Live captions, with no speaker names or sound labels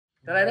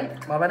Ra đây đấy,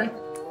 bỏ vào đây.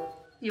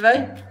 Gì vậy?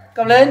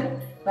 Cầm lên.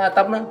 Là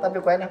tập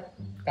cho quen nào.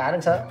 Cá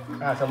đừng sợ.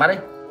 Xuống mắt đi.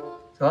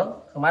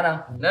 Xuống mắt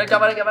nào. Nữa cho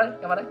vào đây,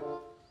 cho vào đây.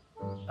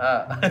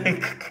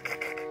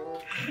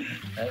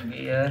 Đấy,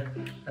 nghĩ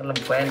nó làm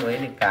quen với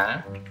cái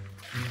cá.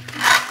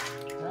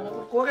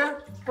 Cua kìa.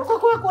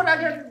 Cua ra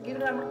kìa.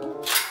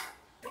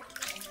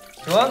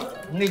 Xuống,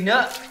 không nghịch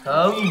nữa.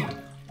 Không.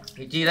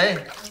 Nghịch gì đây?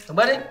 Xuống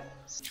bớt đi.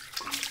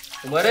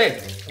 Xuống bớt đi.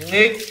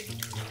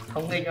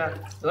 Không nghịch mà.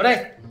 Xuống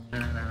đây.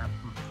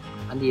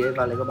 Ăn gì đấy,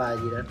 vào lấy có bài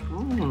gì đấy.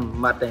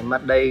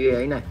 Mặt đây cái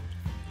ấy này.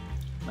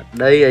 Mặt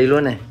đây ấy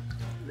luôn này.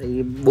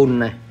 Đây bùn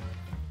này.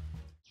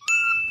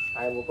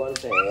 Hai bố con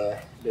sẽ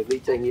được đi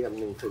trải nghiệm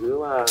những thứ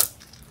mà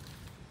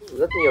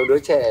rất nhiều đứa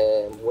trẻ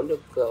muốn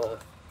được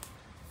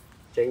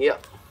trải nghiệm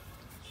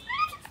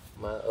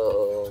mà ở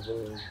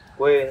vùng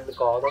quê mới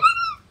có thôi.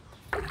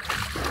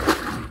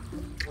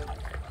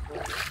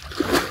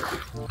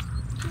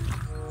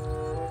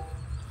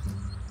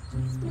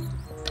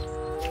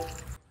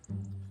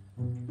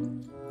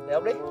 Để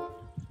ông đi.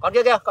 Con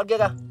kia kìa.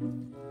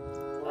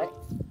 Đấy.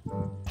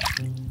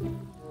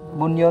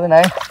 Bùn nhiều thế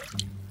này.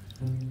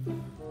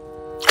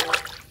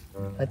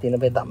 Đấy, tí nó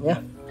về tắm nhá.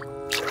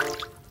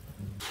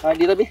 Rồi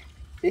đi thôi Bi.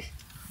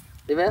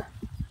 Đi về.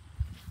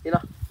 Đi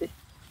nào, đi.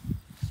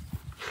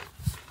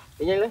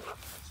 Đi nhanh lên.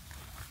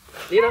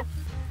 Đi nào.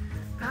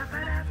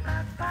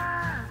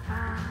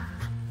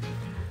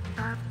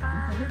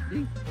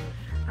 Đi.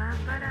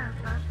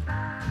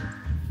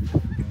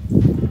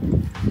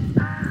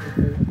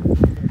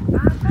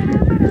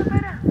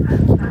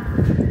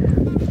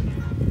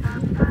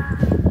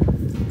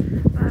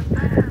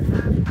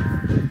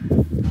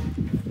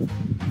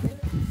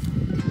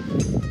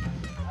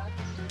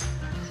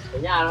 Ở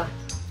nhà rồi.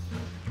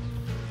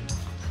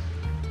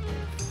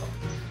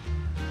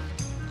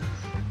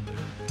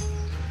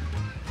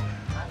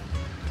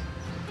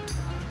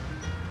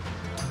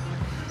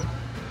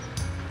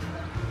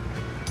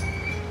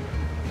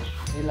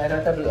 Đi lấy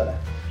đôi tao rửa này.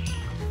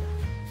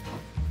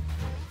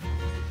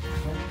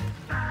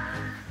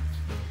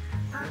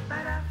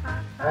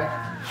 Đây.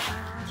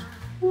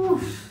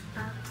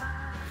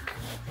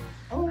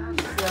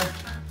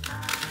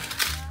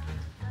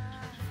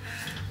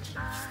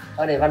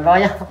 Thôi để vằn voi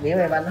nhá, miếng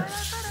về vằn thôi.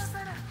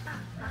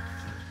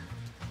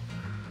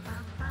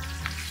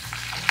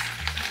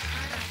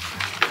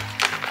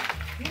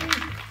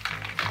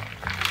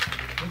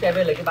 Mình chạy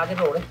về lấy cái ba cái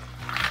rổ đấy.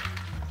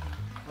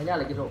 Ở nhà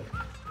lấy cái rổ.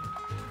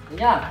 Đi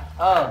nhá.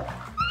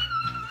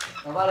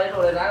 Nó vào lấy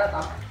rổ để ra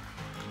tắm.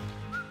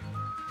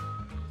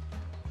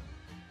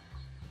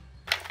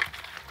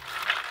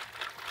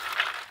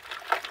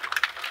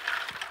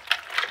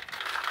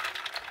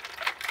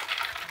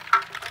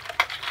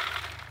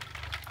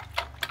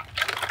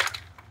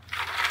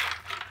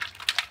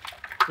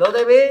 Lô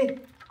Tây Bi,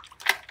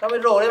 tao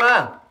bên rổ đây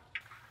mà.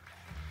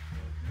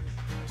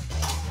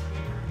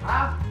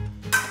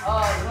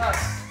 Đúng rồi.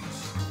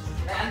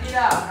 Để ăn gì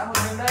nào? Ăn một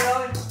miếng đây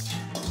thôi.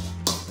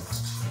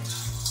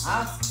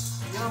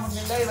 Nhưng mà một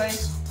miếng đây vậy.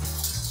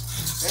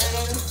 Đây.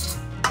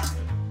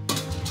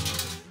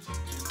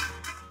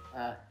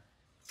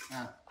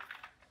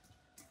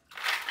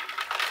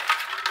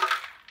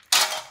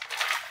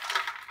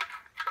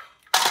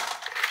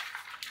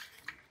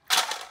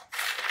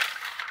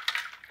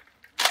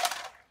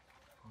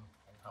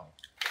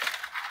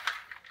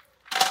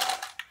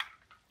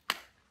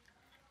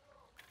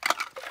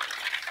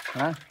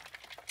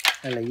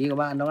 Đây là gì của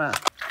bạn đó à?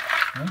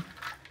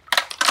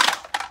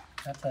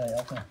 Cắt thời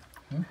ốc này.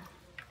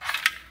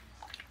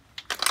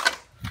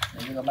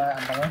 Đây gì của bạn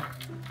ăn không?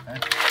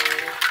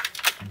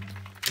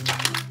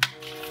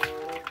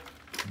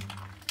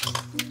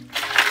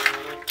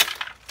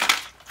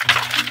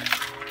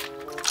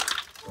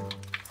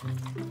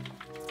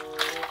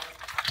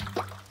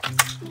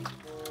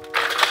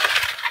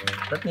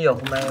 Rất nhiều,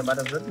 hôm nay bắt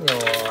được rất nhiều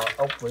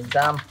ốc với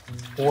giam,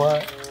 cua,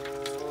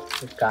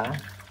 thịt cá,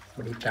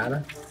 một ít cá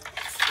nữa.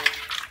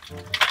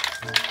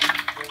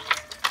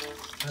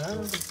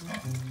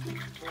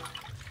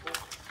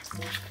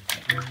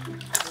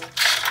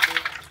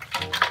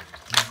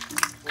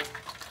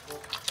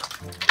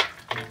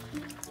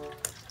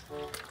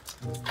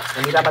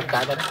 Ini dapat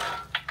cá đấy.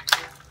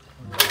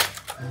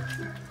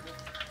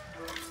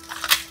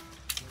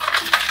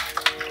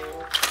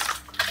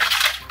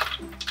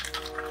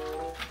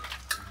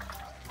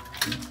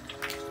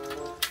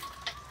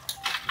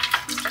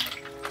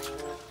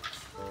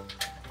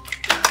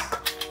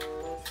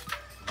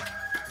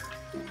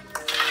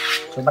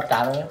 Xuống bắt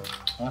cá rồi,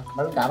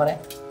 bắt cá vào đây,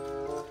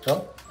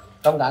 xuống,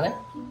 cầm cá đấy,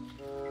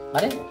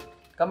 bắt đi,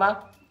 cầm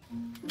vào,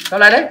 cầm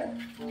lại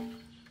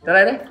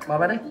đấy, bỏ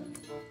vào đây,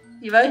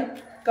 gì vậy,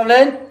 cầm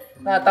lên,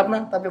 tập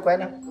cho quen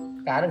nào,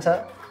 cá đừng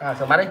sợ,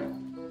 xuống bắt đi,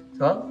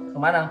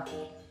 xuống bắt nào,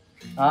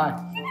 rồi,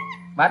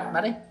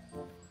 bắt đi,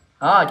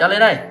 cho lên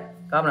đây,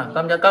 cầm nào,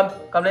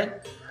 cầm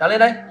lên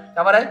đây,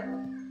 cầm vào đây,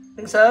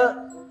 đừng sợ,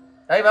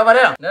 đây vào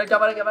đây nào, nữa cho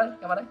vào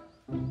đây,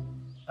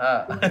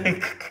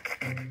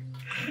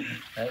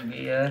 Đấy,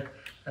 nghĩ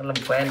nó làm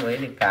quen với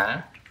cái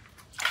cá.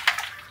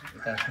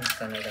 càng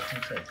ngày càng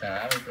không sợ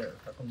cá với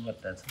các con vật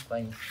ở xung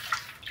quanh.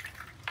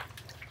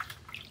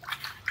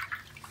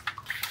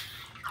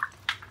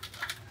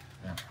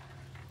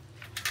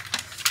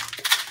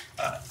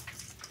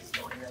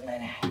 Đổ nước này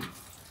này.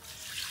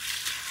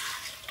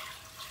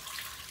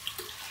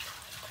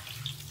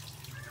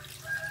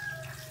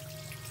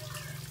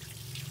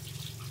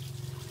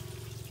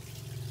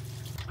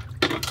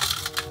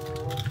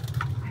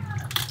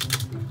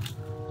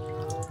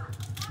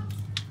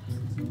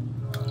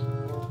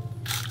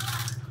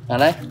 À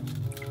đây.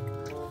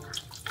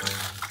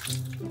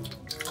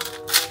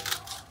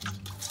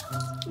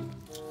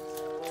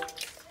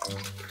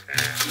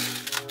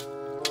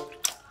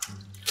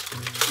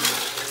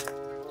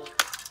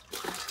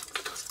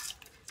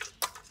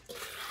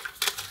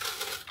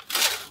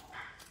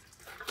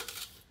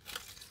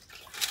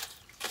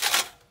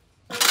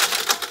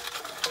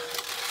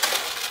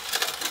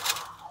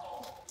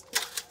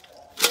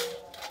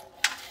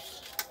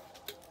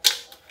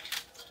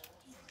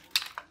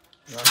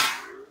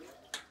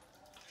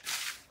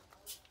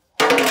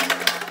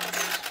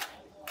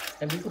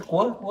 Em biết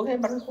cuốn cái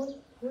bắn cuốn.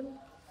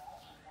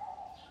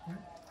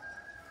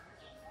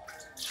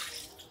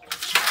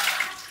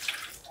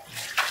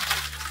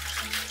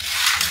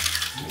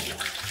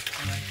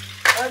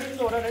 Đi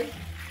đồ ra đấy.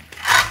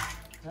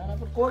 Đó, nó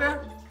cuốn cái.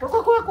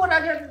 Cuốn ra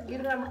kia, đi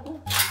ra một cuốn.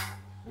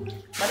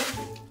 Bắn đi.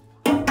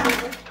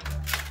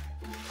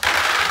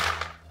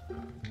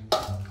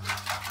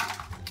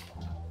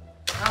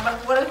 Bắn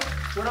cuốn đấy.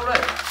 Cuốn đâu đây?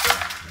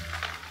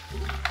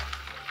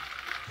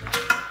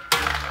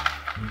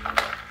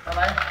 Sao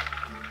vậy?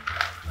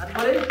 Ăn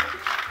cuốn đi.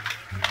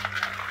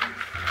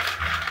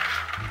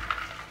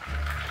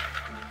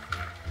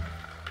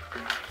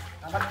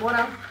 Bắt cuốn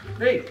không?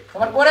 Đi,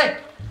 bắt cuốn đi.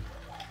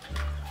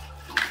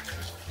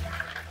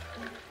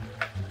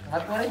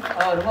 Bắt cuốn đi.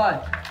 Đúng rồi.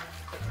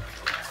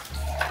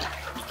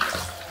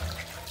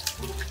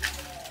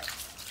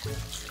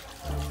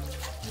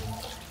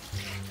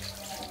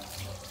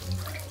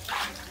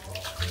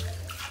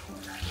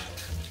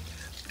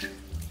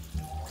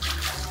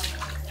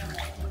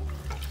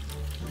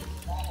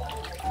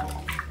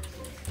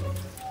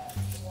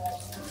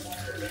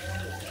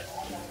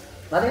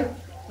 Bắt đi,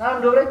 nào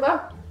được đấy,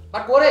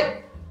 bắt cua đi.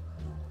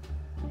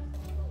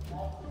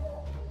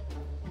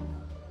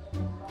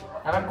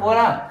 Bắt cua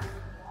nào.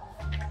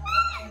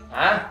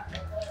 Hả?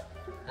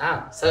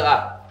 Sợ à?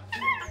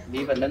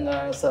 Bí vẫn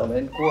đang sợ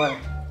với cua.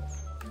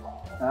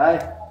 Đấy.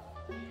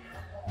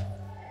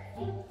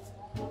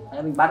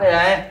 Đấy, mình bắt đây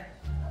này.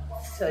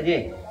 Sợ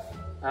gì?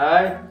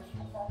 Đấy.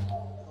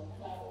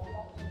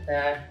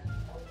 Đây này.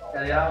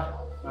 Sợ gì không?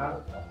 Đó.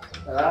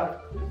 Được không?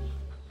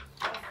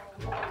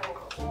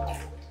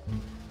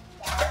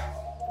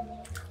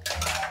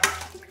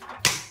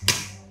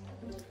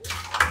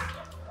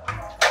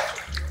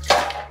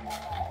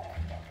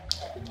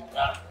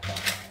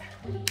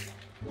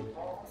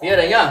 Đi ở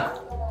đấy nhá.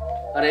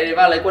 Ở đấy để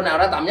vào lấy quần áo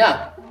ra tắm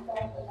nhá.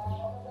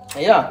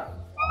 Thấy chưa?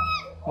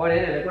 Ngồi đấy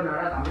để lấy quần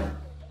áo ra tắm nhá.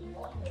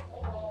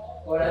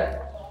 Ngồi đấy.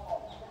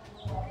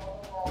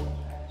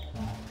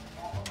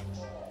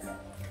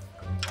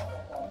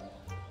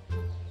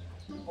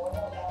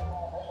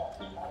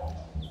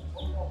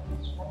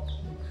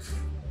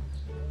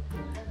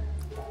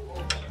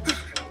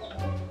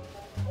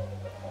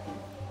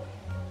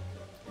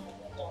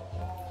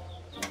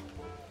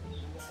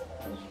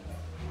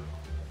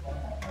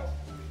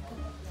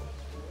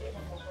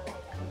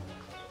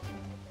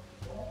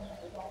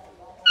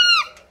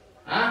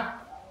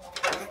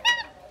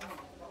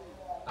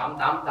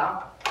 Tắm.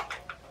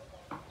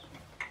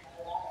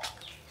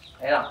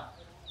 Thấy không?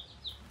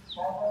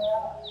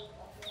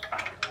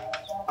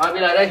 Rồi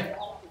bây giờ đây.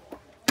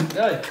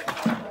 Rồi.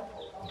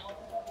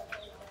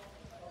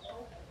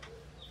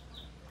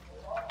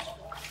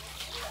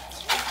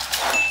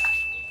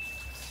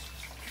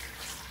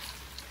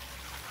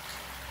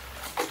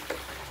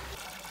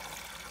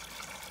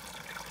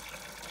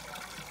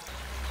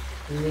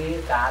 Đi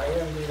cá đấy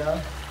làm gì đâu.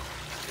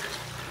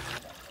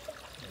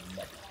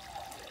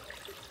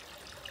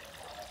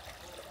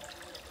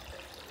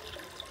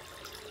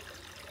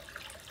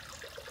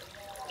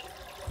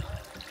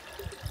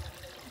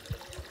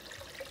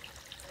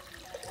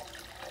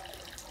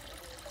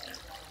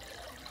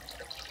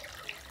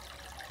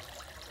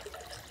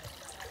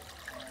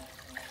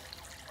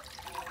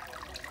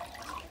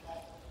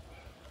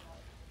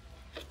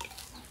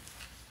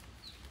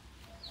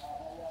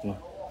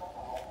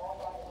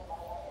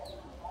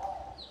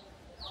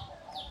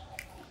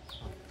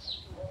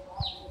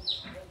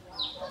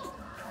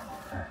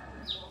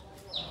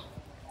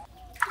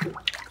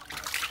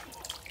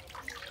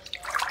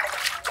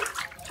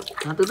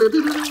 Từ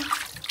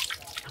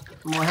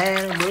mùa hè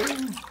này mới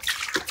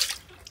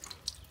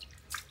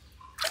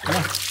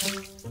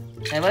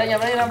này vào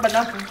đây làm bẩn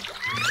đâu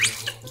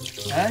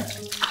đấy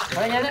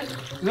vào đây nhanh đấy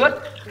lướt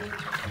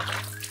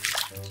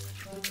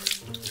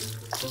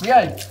đi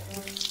ơi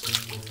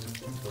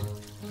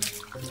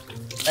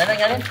đây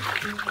nhanh lên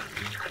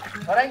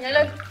vào đây nhanh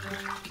lên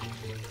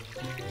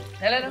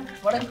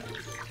vào đây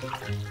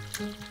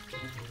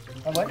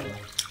Nó bới.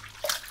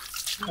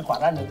 Nó quả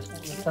ra được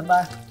sân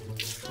ba.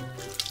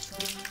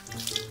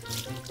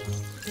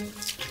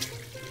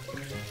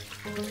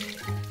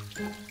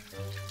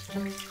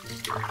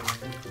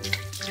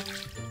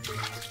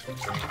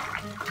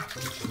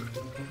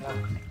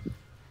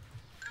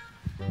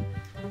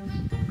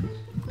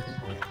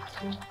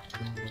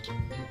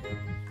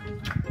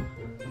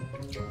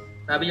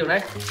 Nào bây giờ đây.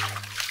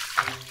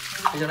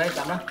 Bây giờ đây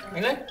cầm nó,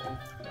 nhanh lên.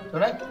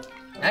 Xuống đây.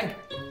 Nhanh.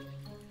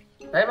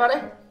 Đấy vào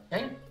đây,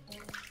 nhanh.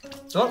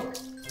 Xuống.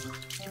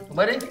 Xuống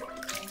bơi đi.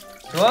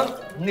 Xuống,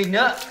 không nghịch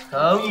nữa.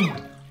 Không.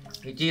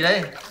 Nghịch gì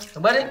đây?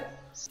 Xuống bơi đi.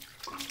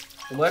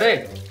 Xuống bơi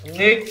đi. Không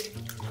nghịch.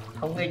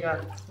 Không nghịch à.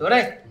 Xuống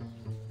đây.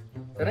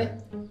 Xuống đây.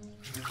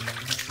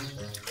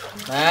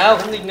 Nào,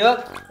 không nghịch nước.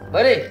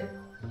 Bơi đi.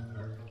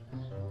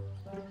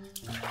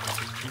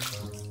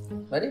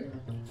 Bơi đi.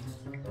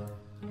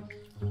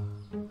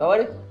 Bơi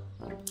đi.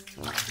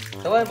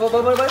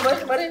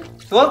 Bơi đi.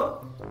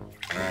 Xuống.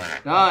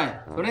 Rồi,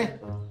 xuống đi.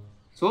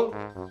 Xuống.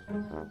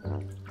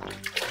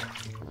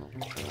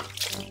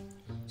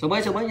 Xuống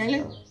bơi nhanh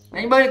lên.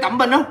 Nhanh bơi tắm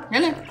bẩn không?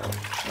 Nhanh lên.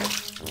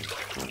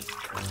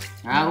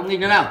 À không nghịch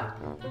nữa nào.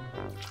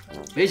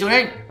 Đi xuống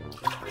đi.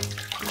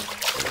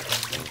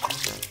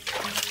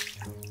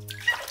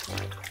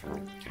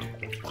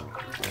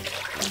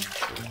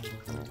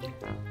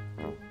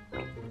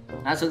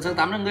 À xuống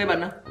tắm là người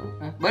bẩn đâu.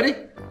 À, bơi đi.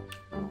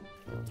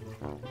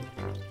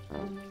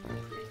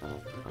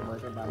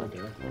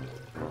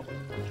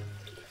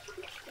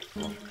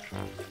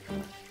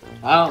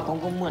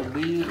 Không mượn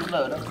đi giúp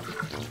đỡ đâu.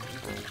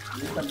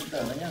 Đi cần giúp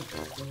đỡ nữa nhá.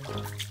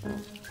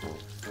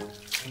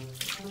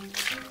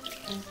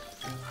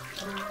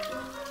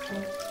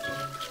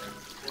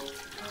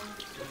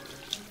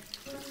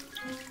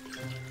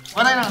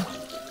 Qua đây nào.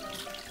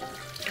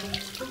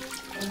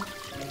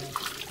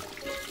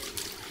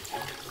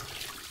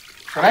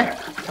 Vào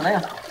đây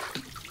à.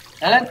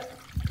 Lên lên.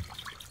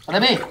 Vào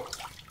đây Bi.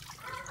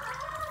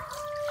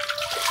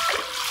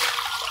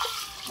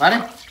 Vào đây.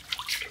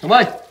 Xuống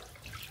bơi.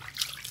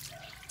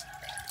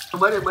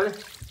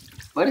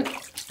 Bơi đi.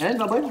 Đến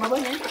vào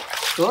bơi nhé.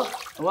 Xuống.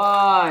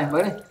 Rồi,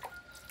 bơi đi.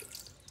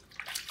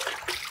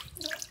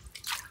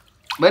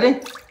 Bơi đi.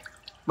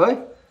 Bơi.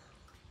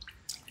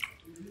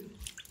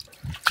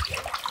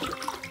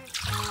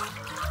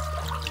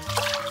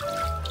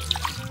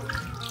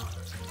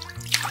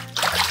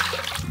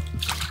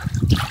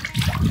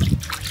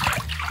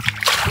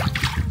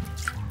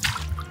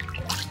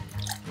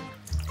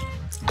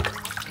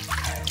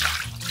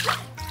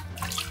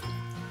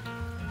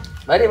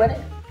 Bơi đi.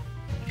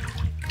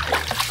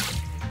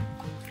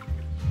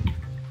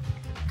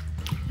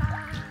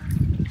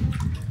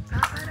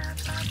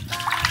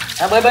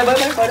 À, bơi đi.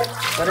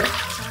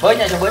 Bơi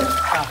nhảy xuống bơi đi.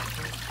 À.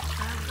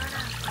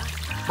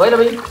 Bơi là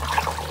Bi.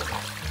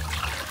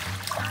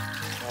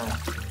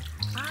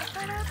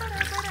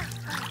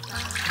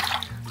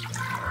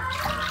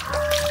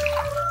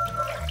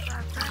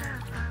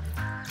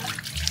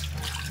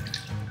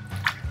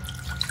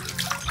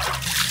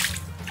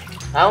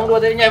 À, không đùa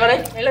thì nhảy vào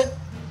đây, nhảy lên.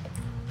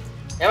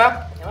 Nhảy vào.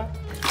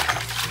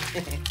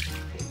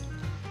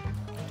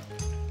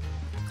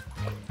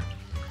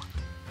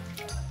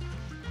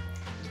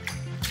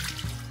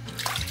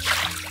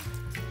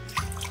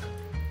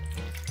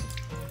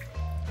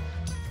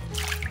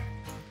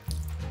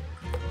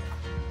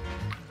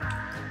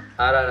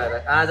 À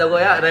đây. À rồi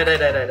rồi á, đây. Đấy.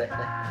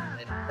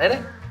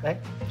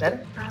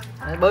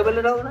 Bơi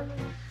lên đâu đấy.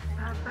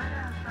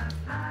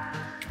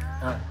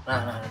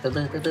 Từ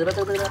từ đó.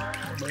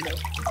 Bơi đâu.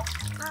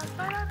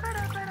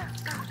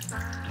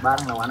 Ba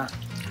đang nấu ăn à?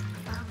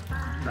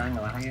 Ba đang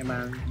nấu ăn hay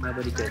ba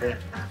bơi đi chơi đây?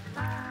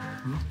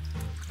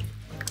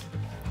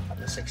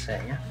 Nó sạch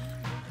sẽ nhá.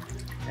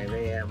 Này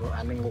về bữa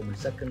ăn mình ngủ mình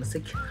rất cân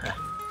xích.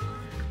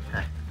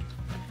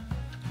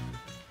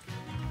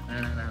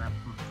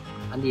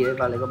 Ăn gì đấy,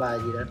 vào lấy có bài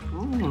gì đó.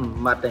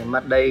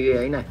 Mặt đầy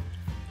ấy này.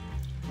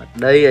 Mặt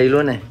đầy ấy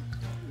luôn này.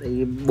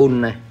 Đây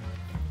bùn này.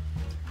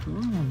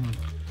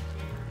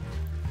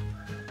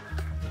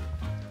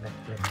 Đây.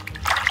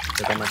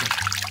 Cho con mặt này.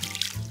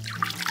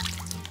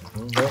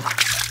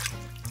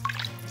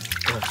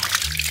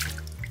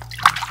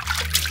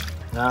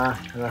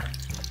 Rồi.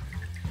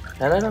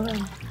 Đấy.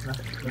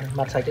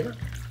 Mặt sạch đấy.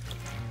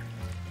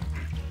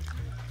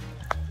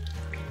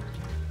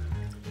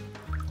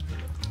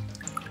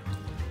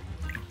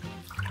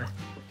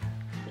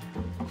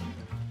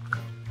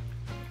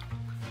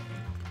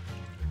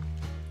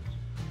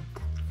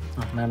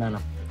 Nào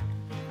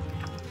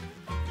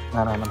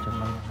nằm trong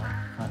này.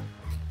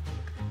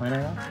 Ngoài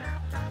đây đó.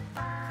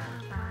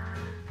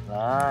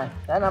 Rồi,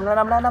 đấy nằm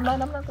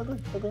từ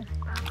từ.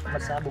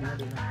 Mặt xa bùng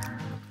đi.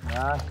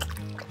 Rồi.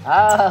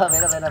 À, về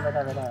đây.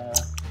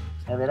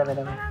 Về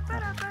đây.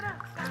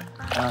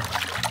 À.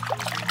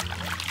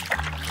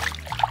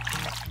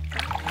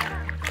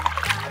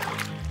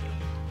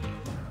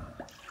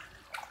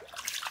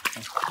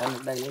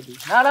 Đây đi.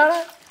 Nào.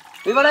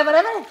 Đi vào đây.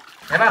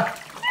 Để vào.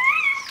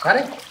 Vào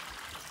đi.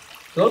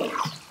 Xuống.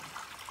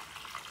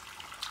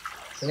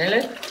 Nhanh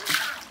lên.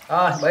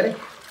 Rồi, bơi đi.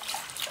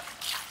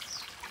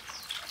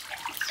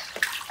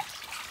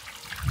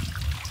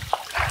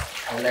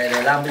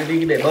 để làm đi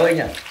cái bể bơi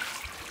nhỉ.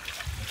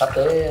 Sắp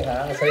tới khả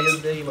năng là xây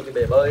đi một cái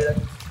bể bơi đấy.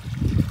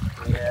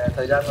 Thì,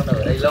 thời gian con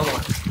ở đây lâu mà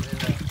nên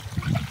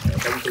là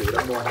tranh thủ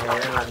trong mùa hè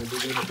làm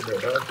đi một cái bể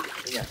bơi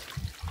đấy nhỉ.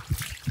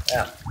 Đây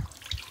à?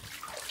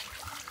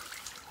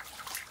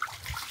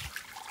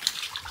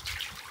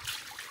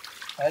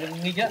 Đây,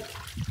 đừng nghịch nhá.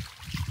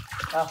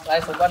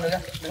 Đây xuống con nữa,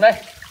 đứng đây,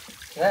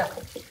 đứng đây,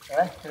 đứng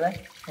đây, đứng đây,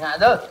 ngã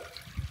rơi,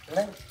 đứng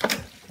đây,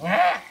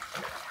 ngã.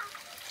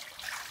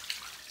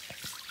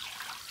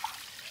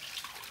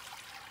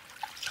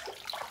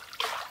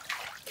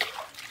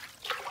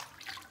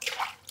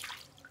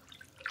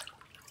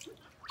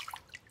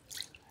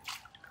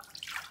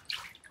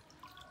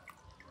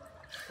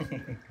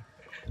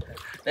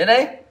 Đến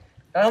đây,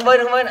 không bơi,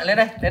 đừng bơi, lại lên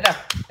đây, đến nào,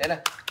 đến nào,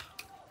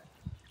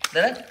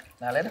 đến đấy,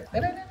 nào lên đây,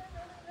 đến đây,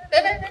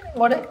 đến đây,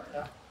 ngồi đây.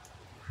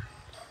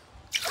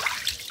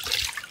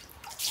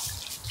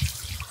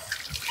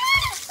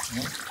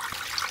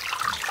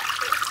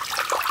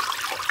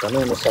 Cảm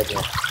ơn một sạch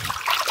này.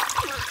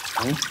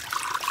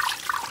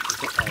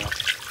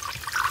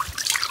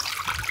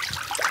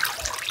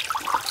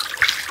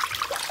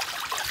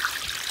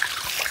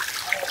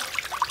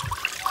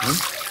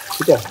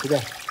 Cứ chờ.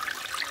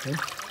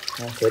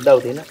 Thế đầu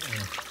tí nữa.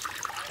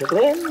 Được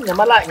lên, nhắm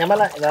mắt lại,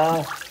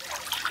 rồi.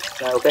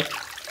 Rồi, ok.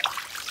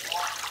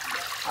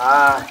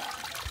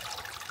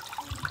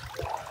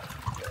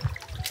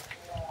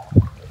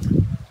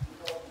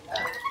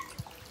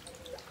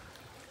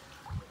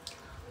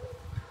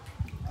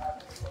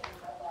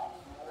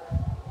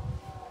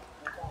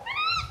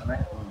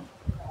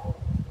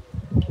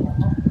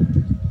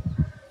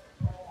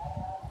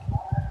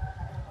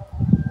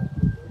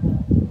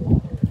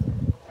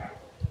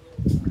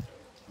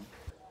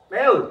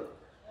 Mèo,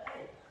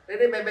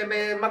 đây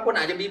mày mặc quần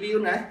áo cho Bibi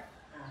luôn này.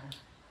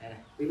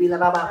 Bibi ra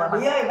ba.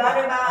 Bibi ơi, ba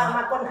đây ba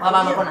mặc quần áo.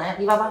 Ba mặc quần áo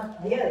đi ba.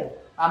 Bibi ơi.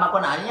 Mặc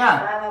quần áo đi nhá.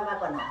 Ba mặc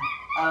quần áo.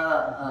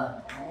 Ờ.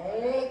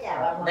 Đấy,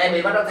 chào ba. Đây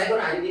mình bắt đầu thấy quần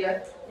áo đi đi đây.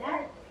 Nhá.